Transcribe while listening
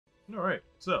All right,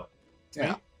 so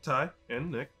Yeah. me, Ty,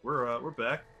 and Nick, we're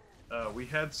back. We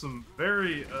had some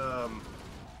very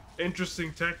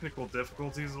interesting technical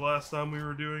difficulties the last time we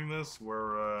were doing this,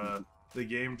 where the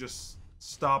game just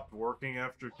stopped working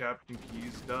after Captain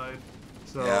Keys died.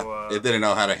 So Yeah, it didn't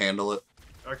know how to handle it.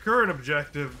 our current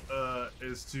objective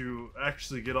is to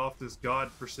actually get off this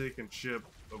godforsaken ship.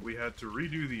 But we had to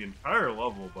redo the entire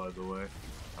level, by the way.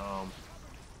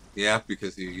 Yeah,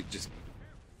 because you just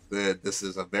this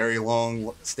is a very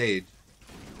long stage.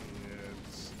 Yeah,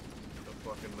 it's a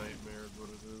fucking nightmare is what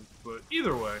it is. But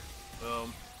either way,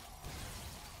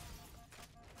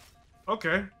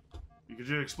 okay. Could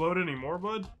you explode any more,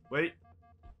 bud? Wait.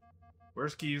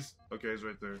 Where's Keys? Okay, he's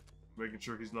right there. Making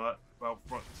sure he's not out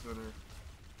front and center.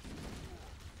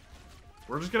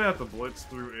 We're just gonna have to blitz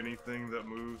through anything that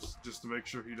moves just to make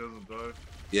sure he doesn't die.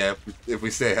 Yeah, if we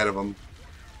stay ahead of him.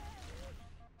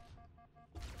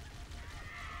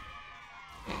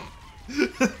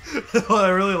 Well, I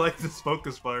really like this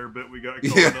focus fire bit we got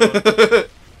going on.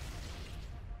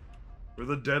 We're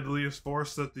the deadliest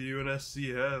force that the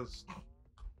UNSC has.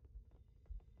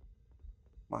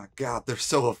 My God, they're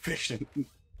so efficient.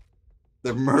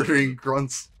 They're murdering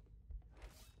grunts.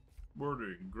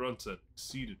 Murdering grunts at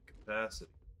exceeded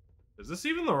capacity. Is this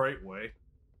even the right way?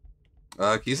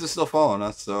 Keys is still following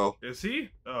us, so... Is he?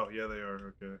 Oh, yeah, they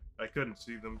are. Okay. I couldn't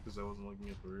see them because I wasn't looking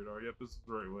at the radar. Yep, this is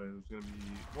the right way. There's gonna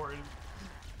be more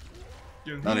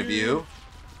enemies. None of you?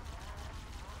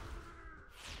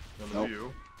 None of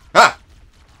you. Ah!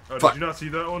 Oh, Fuck. did you not see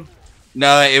that one?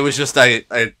 No, it was just I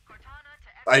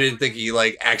didn't think he,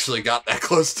 like, actually got that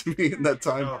close to me in that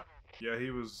time. Oh, yeah,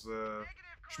 he was,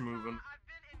 schmoovin'.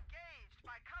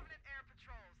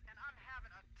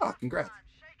 Oh, congrats.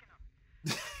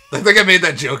 I think I made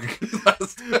that joke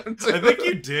last time. I think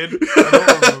you did. I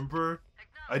don't remember.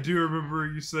 I do remember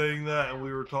you saying that, and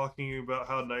we were talking about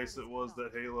how nice it was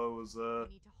that Halo was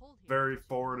very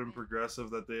forward and progressive,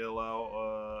 that they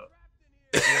allow.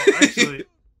 Well, actually,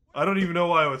 I don't even know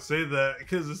why I would say that,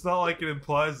 because it's not like it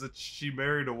implies that she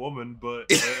married a woman, but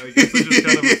I guess I just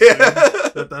kind of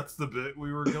assumed that that's the bit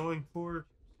we were going for.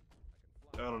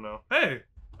 I don't know. Hey,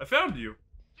 I found you.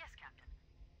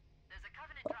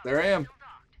 There I am.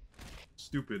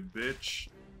 Stupid bitch.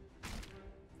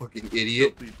 Fucking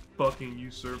idiot. Filthy fucking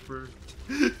usurper.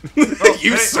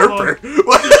 Usurper? Hey,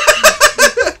 what?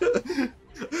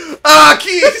 Ah,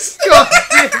 Keys! God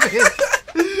damn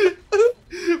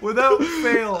it! Without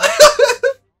fail,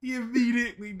 he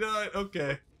immediately died.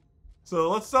 Okay, so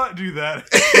let's not do that.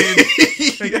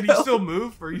 Hey, can you still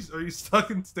move? Are you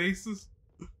stuck in stasis?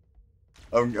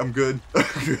 I'm good.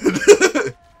 I'm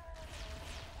good.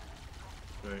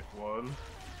 Okay, 1,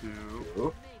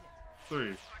 2,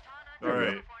 3. All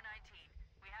right.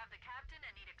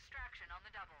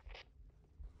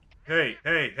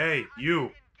 Hey,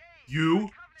 you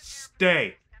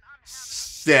stay.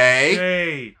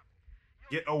 Stay.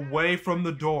 Get away from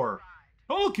the door.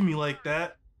 Don't look at me like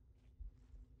that.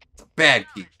 It's a bad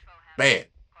Key. Bad.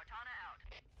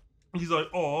 He's like,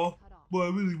 oh, but I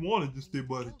really wanted to stay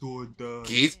by the door and die.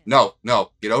 Keys? No, no.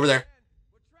 Get over there.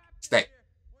 Stay.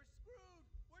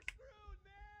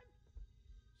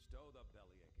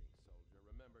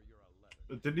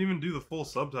 It didn't even do the full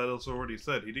subtitles for what he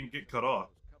said. He didn't get cut off.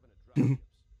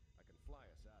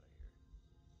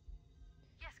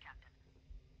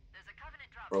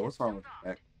 Bro, what's wrong with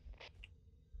your neck?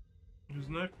 Who's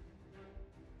next?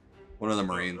 One of the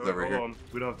Marines over here. Hold on.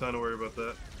 We don't have time to worry about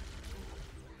that.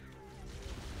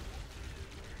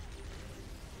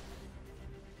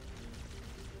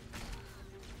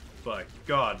 By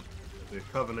God, the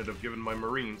Covenant have given my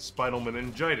Marines spinal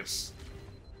meningitis.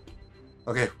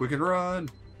 Okay, we can run.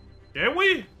 Can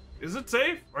we? Is it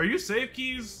safe? Are you safe,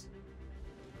 Keys?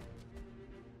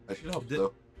 I should hope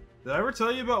so. Did I ever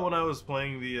tell you about when I was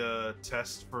playing the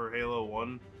test for Halo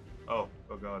 1? Oh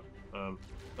God. I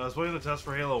was playing the test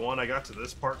for Halo 1. I got to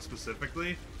this part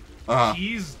specifically.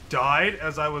 Keys died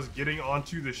as I was getting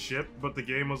onto the ship, but the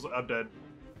game was... I'm dead.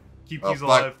 Keep Keys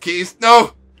alive. Keys,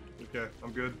 no! Okay,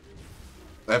 I'm good.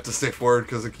 I have to stay forward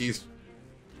because of Keys.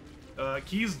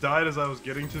 Keys died as I was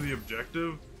getting to the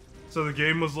objective, so the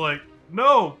game was like,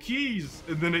 no, Keys!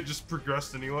 And then it just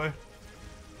progressed anyway.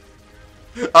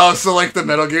 Oh, so like the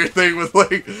Metal Gear thing with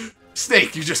like,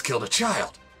 Snake, you just killed a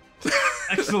child.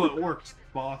 Excellent work,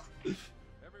 boss.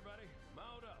 Everybody,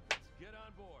 mount up. Let's get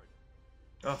on board.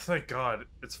 Oh, thank God.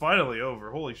 It's finally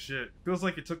over. Holy shit. Feels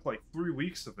like it took like 3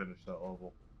 weeks to finish that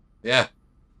level. Yeah.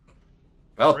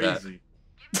 Felt Crazy.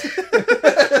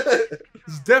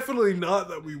 It's definitely not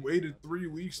that we waited 3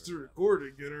 weeks to record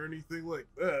again or anything like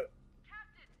that.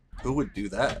 Who would do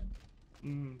that?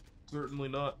 certainly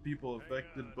not people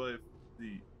affected by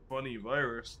the funny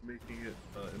virus, making it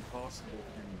impossible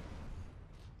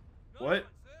to. What?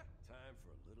 Time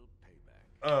for a little payback.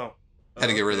 Oh. Had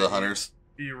to get rid of the okay. hunters.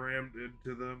 He rammed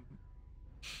into them.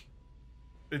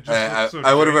 It just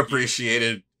I would have janky.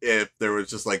 appreciated if there was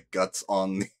just like guts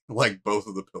on like both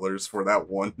of the pillars for that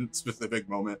one specific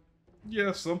moment.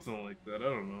 Yeah, something like that. I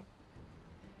don't know.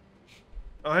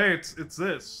 Oh, hey, it's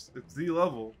this. It's the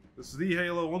level. It's the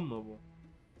Halo 1 level.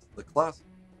 The class.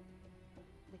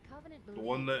 The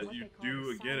one that you do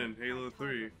again in Halo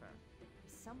 3.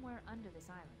 Somewhere under this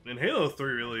island. And Halo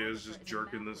 3 really is just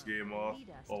jerking this game off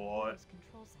a lot.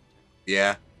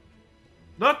 Yeah.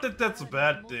 Not that that's a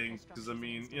bad thing, because I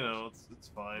mean, you know, it's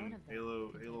fine.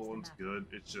 Halo 1's good.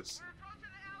 It's just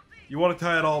you want to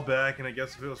tie it all back, and I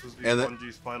guess if it was supposed to be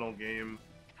Bungie's final game,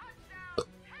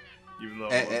 even though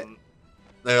it wasn't.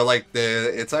 They're like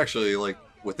it's actually like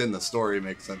within the story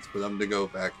makes sense for them to go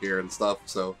back here and stuff.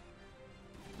 So.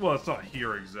 Well, it's not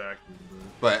here exactly.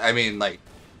 But I mean, like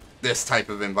this type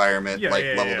of environment,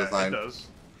 level design. It does.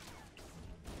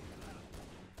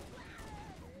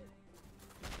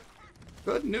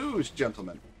 Good news,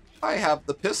 gentlemen. I have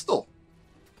the pistol.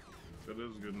 That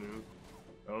is good news.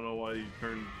 I don't know why you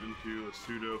turned into a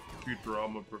pseudo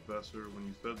Futurama professor when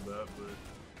you said that, but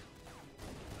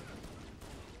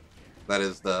that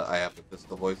is the I have the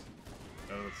pistol voice.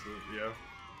 That's it, yeah.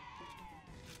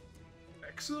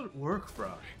 Excellent work,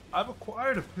 Fry. I've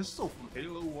acquired a pistol from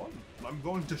Halo 1, and I'm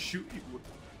going to shoot you with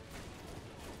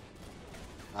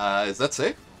it. Is that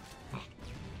safe?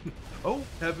 Oh,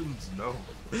 heavens, no.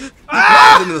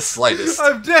 Not in the slightest.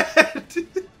 I'm dead!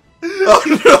 Oh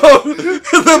no!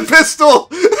 The pistol!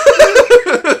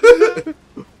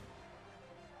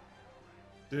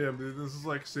 Damn, dude, this is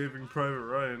like Saving Private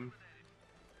Ryan.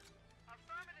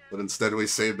 But instead we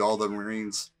saved all the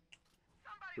Marines.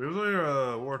 Where's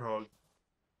our Warthog?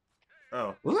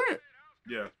 Oh. Wasn't there?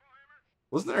 Yeah.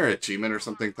 Wasn't there an achievement or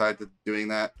something tied to doing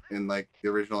that in like the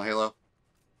original Halo?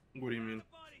 What do you mean?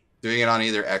 Doing it on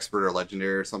either expert or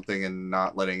legendary or something, and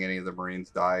not letting any of the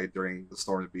Marines die during the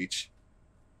storm of the beach.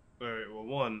 Alright, well,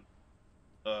 one,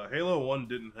 Halo 1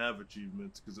 didn't have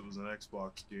achievements because it was an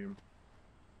Xbox game.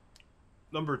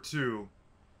 Number two,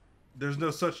 there's no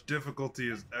such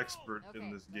difficulty as expert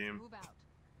in this game.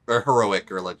 Or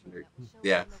heroic or legendary.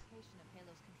 Yeah.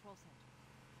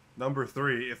 Number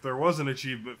three, if there was an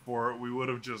achievement for it, we would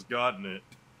have just gotten it.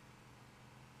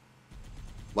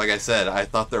 Like I said, I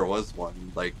thought there was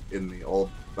one, like in the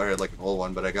old, or like an old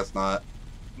one, but I guess not.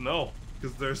 No,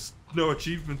 because there's no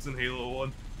achievements in Halo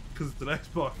 1, because it's an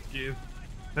Xbox game.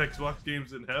 Xbox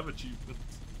games didn't have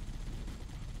achievements.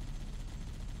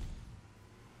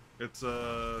 It's,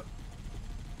 ow.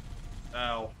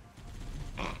 I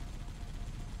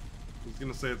was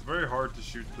gonna say, it's very hard to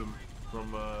shoot them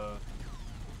from,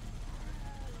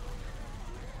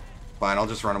 Fine, I'll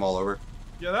just run them all over.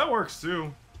 Yeah, that works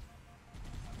too.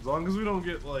 As long as we don't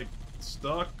get, like,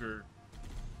 stuck or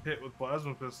hit with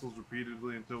plasma pistols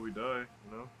repeatedly until we die,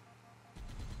 you know?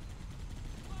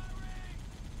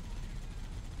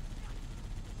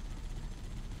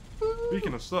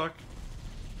 Speaking of stuck,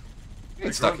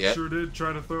 Ain't stuck yet. sure did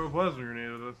try to throw a plasma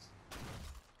grenade at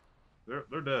us.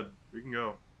 They're dead. We can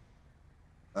go.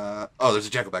 Oh, there's a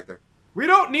jackal back there. We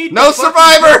don't need No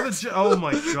survivor! Oh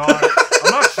my god. I'm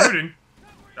not shooting.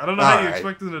 I don't know how you Alright.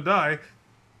 expect them to die.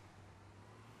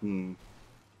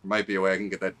 Might be a way I can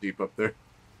get that Jeep up there.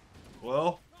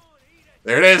 Well,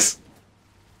 There it is!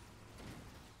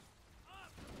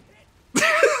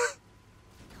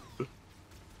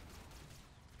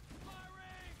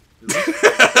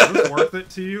 is this worth it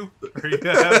to you? Are you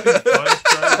having fun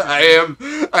trying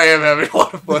to... I am having a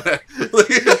lot of fun,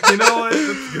 actually. You know what?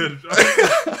 That's good.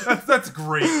 That's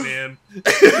great, man.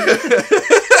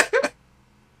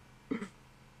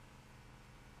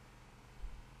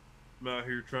 I'm out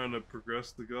here trying to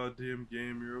progress the goddamn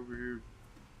game. You're over here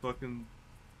fucking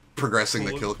Progressing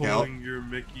the kill count. pulling your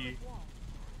Mickey.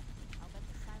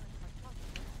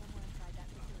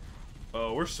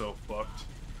 Oh, we're so fucked.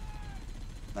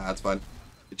 Nah, that's fine.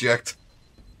 Eject.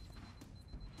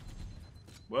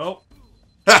 Well,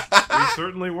 we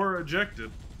certainly were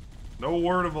ejected. No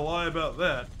word of a lie about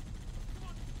that.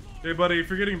 Hey, buddy, if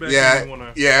you're getting back, Yeah, you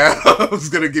wanna... yeah. I was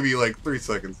gonna give you like 3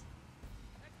 seconds.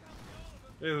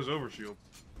 Hey, there's overshield.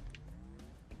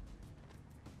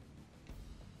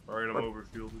 Alright, I'm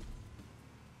overshielded.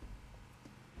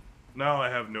 Now I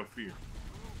have no fear.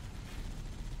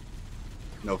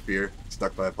 No fear.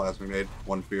 Stuck by a plasma grenade.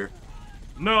 1 fear.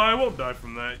 No, I won't die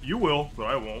from that. You will, but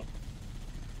I won't.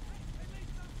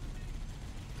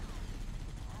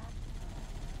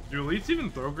 Do elites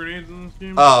even throw grenades in this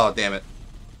game? Oh, damn it.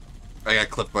 I got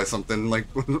clipped by something like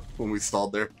when we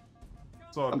stalled there.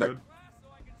 It's all I'm back. good.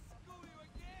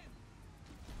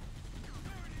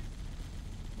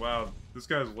 Wow, this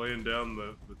guy's laying down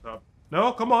the top.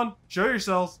 No, come on, show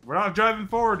yourselves. We're not driving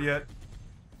forward yet.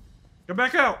 Come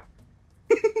back out.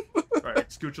 All right,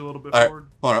 scooch a little bit All right, forward.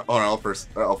 hold on.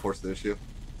 I'll force the issue.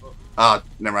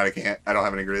 Never mind. I can't. I don't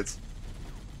have any grids.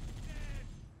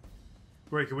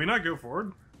 Wait, can we not go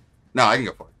forward? No, I can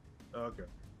go for it. Oh, okay,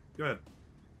 go ahead.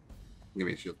 Give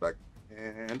me a shield back,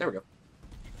 and there we go.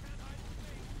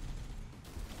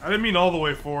 I didn't mean all the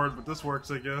way forward, but this works,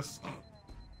 I guess.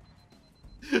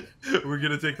 We're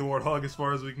gonna take the Warthog as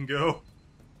far as we can go.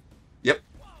 Yep.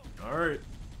 Alright.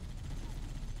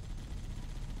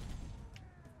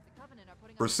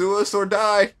 Pursue us or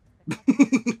die.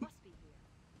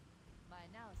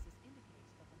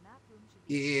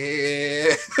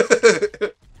 Yeah.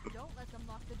 Don't let them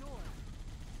lock the door.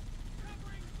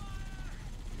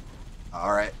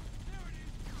 All right.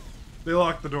 They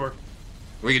locked the door.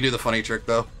 We can do the funny trick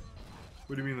though.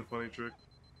 What do you mean the funny trick?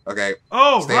 Okay.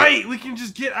 Oh, Stay right! We can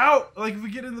just get out! Like, if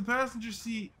we get in the passenger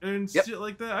seat and Yep. shit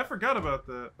like that. I forgot about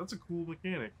that. That's a cool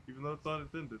mechanic, even though it's not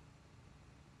intended.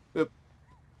 Yep.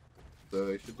 So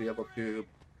I should be able to.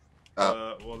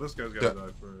 Well, this guy's gotta Yeah.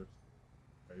 die first.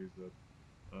 Okay, he's dead.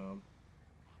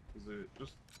 Is it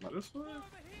just this way?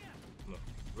 No.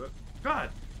 What? God!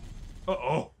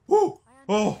 Uh-oh! Woo!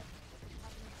 Oh!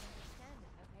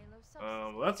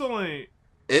 That's only...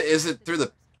 Is it through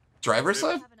the driver's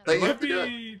side that you might have to do it?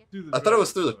 be through the I thought it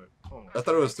was through the- driver's side. Oh, I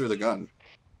thought it was through the gun.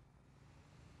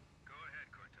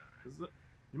 is it,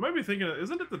 you might be thinking,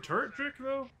 isn't it the turret trick,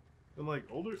 though? In, like,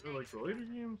 older, or, like, the later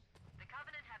games? The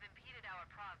Covenant have impeded our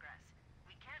progress.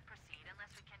 We can't proceed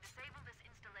unless we can disable this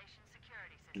installation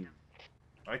security system.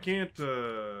 I can't,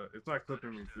 it's not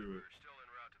clipping me through it.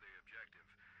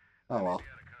 Oh well.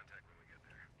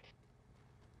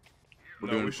 We're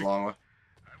No, doing we it should the long way.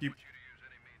 keep...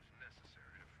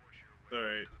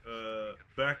 Alright,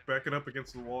 back it up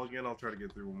against the wall again. I'll try to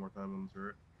get through one more time on the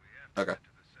turret. Okay.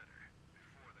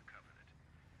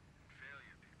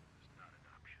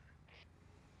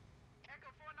 Echo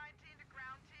 419 to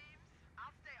ground teams.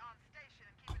 I'll stay on station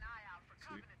and keep an eye out for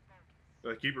Covenant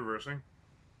bogies. Keep reversing.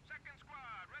 Second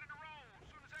squad, ready to roll as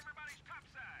soon as everybody's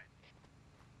topside.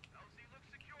 LZ looks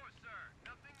secure, sir.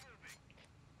 Nothing moving.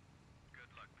 Good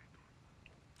luck, people.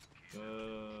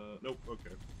 Nope,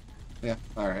 okay. Yeah.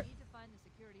 All right. We need to find the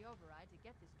security override to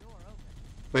get this door open.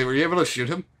 Wait, were you able to shoot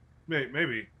him?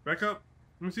 Maybe. Back up.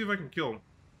 Let me see if I can kill him.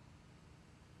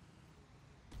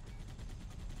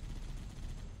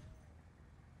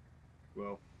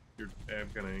 Well, I'm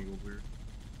kind of angled weird.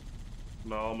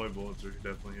 No, all my bullets are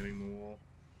definitely hitting the wall.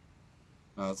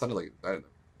 It sounded like I don't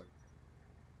know.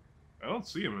 I don't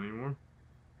see him anymore.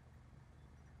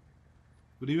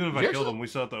 But even if Did I you killed actually- him, we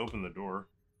still have to open the door.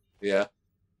 Yeah.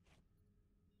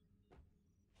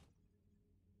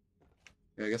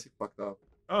 Yeah, I guess he fucked up.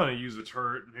 I want to use a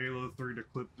turret in Halo 3 to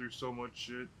clip through so much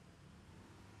shit.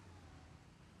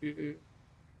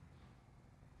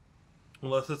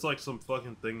 Unless it's like some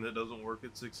fucking thing that doesn't work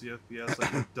at 60 FPS,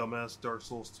 like the dumbass Dark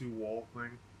Souls 2 wall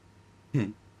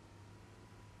thing.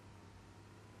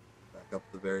 Back up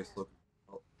the very slope.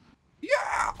 Oh.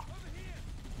 Yeah.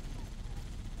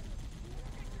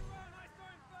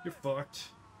 You're fucked.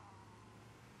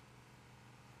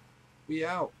 We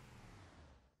out.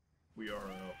 We are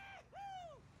out.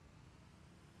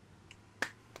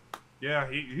 Yeah,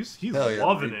 he's Hell yeah,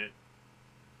 loving dude. it.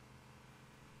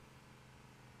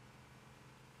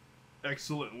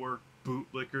 Excellent work,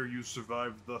 bootlicker. You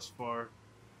survived thus far.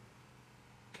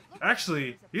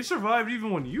 Actually, he survived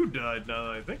even when you died, now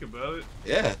that I think about it.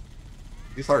 Yeah.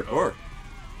 He's hardcore.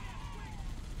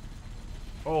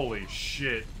 Holy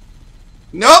shit.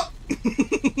 Nope.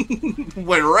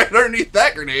 Went right underneath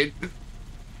that grenade.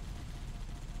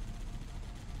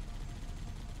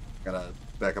 Gotta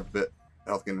back up a bit.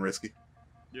 Health getting risky.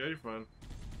 Yeah, you're fine.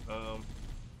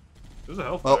 There's a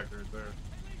health Oh. pack right there.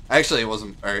 Actually, it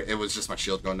wasn't. Or it was just my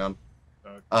shield going down.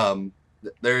 Okay.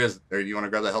 There is. Or you want to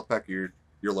grab that health pack? You're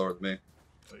lower than me.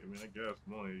 Like, I mean, I guess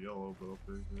I'm only a yellow, but I'll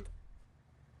take it.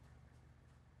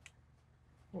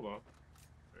 Hold on.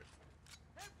 Wait.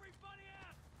 Everybody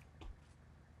out!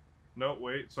 No,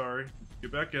 wait, sorry.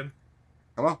 Get back in.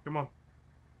 Come on. Come on.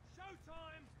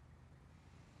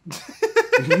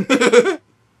 Showtime!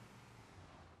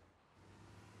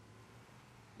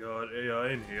 God,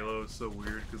 AI in Halo is so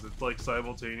weird because it's like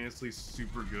simultaneously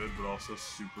super good but also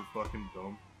super fucking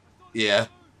dumb. Yeah.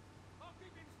 I'll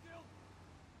keep him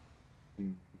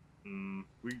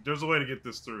still. There's a way to get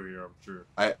this through here, I'm sure.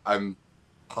 I'm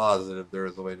positive there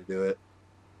is a way to do it.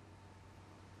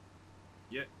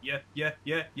 Yeah.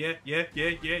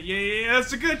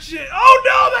 That's the good shit. Oh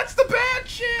no, that's the bad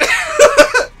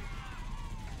shit.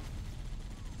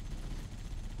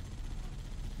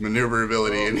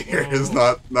 Maneuverability in here is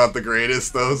not the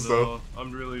greatest though. No, So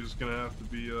I'm really just gonna have to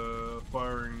be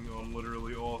firing on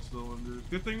literally all cylinders.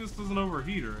 Good thing this doesn't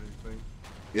overheat or anything.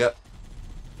 yep.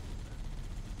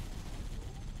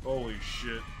 Holy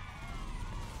shit.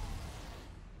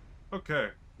 Okay,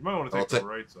 you might want to I'll take the ta-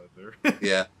 right side there.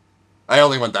 Yeah. I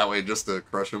only went that way just to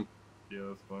crush him. Yeah,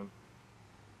 that's fine.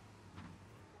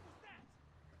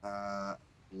 I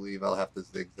believe I'll have to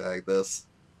zigzag this.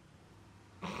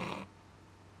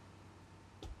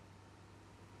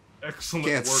 Excellent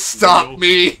Can't work, stop Leo.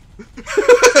 me.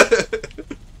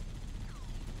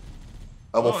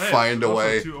 I will Oh, hey, find a there's also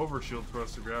way. 2 overshield for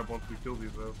us to grab once we kill these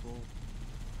assholes.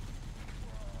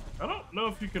 I don't know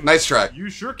if you can. Nice try. You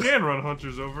sure can run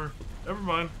hunters over. Never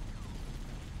mind.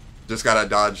 Just gotta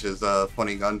dodge his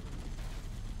funny gun.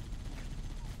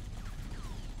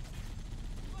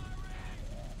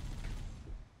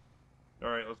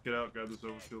 Alright, let's get out, grab this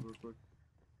overshield real quick.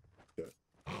 Okay.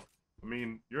 I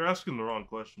mean, you're asking the wrong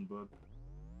question, bud.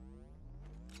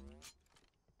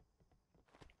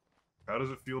 How does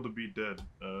it feel to be dead?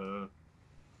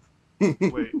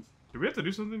 Wait, do we have to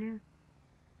do something here?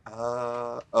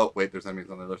 Oh wait, there's enemies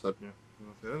on the other side. Yeah,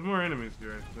 there's more enemies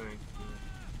here, I think. Yeah.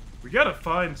 We gotta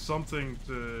find something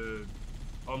to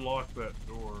unlock that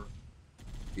door.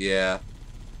 Yeah.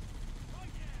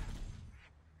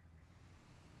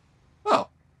 Oh,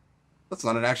 that's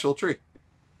not an actual tree.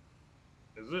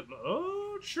 Is it?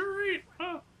 Oh, it sure ain't.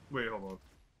 Huh. Wait, hold on.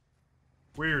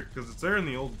 Weird, because it's there in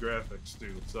the old graphics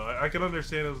too. So I can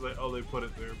understand it was like, oh, they put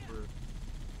it there for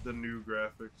the new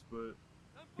graphics, but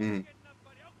Mm.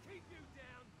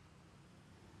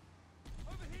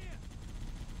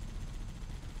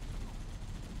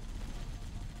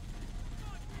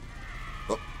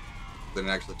 Oh, didn't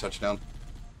actually touch down.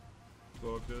 it's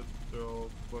all good. They're all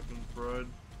fucking fried.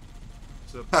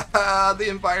 Except Haha, the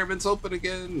environment's open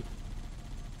again.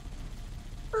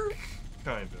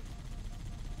 kinda.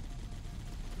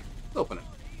 Open it.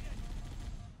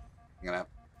 I'm gonna have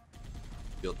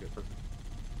field trip first.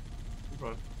 You're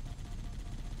fine.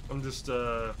 I'm just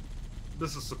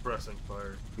this is suppressing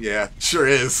fire. Yeah, sure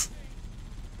is.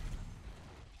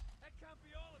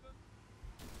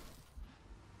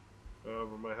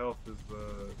 But my health is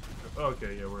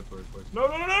okay, yeah, we're at the right place. No,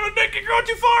 Nick, you're going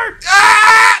too far!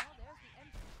 Ah! Well, there's the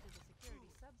entrance to the security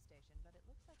substation, but it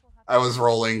looks like we'll have to I was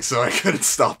rolling, so I couldn't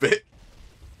stop it.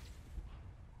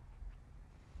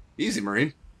 Easy, Marine.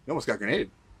 You almost got grenaded.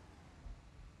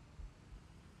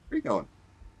 Where you going?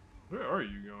 Where are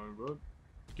you going, bud?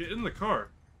 Get in the car.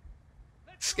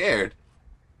 Scared.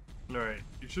 Alright,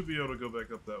 you should be able to go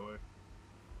back up that way.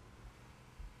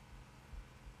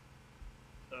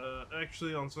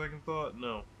 Actually, on second thought,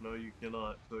 no, you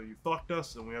cannot. So you fucked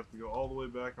us, and we have to go all the way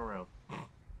back around.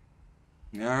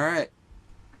 Alright.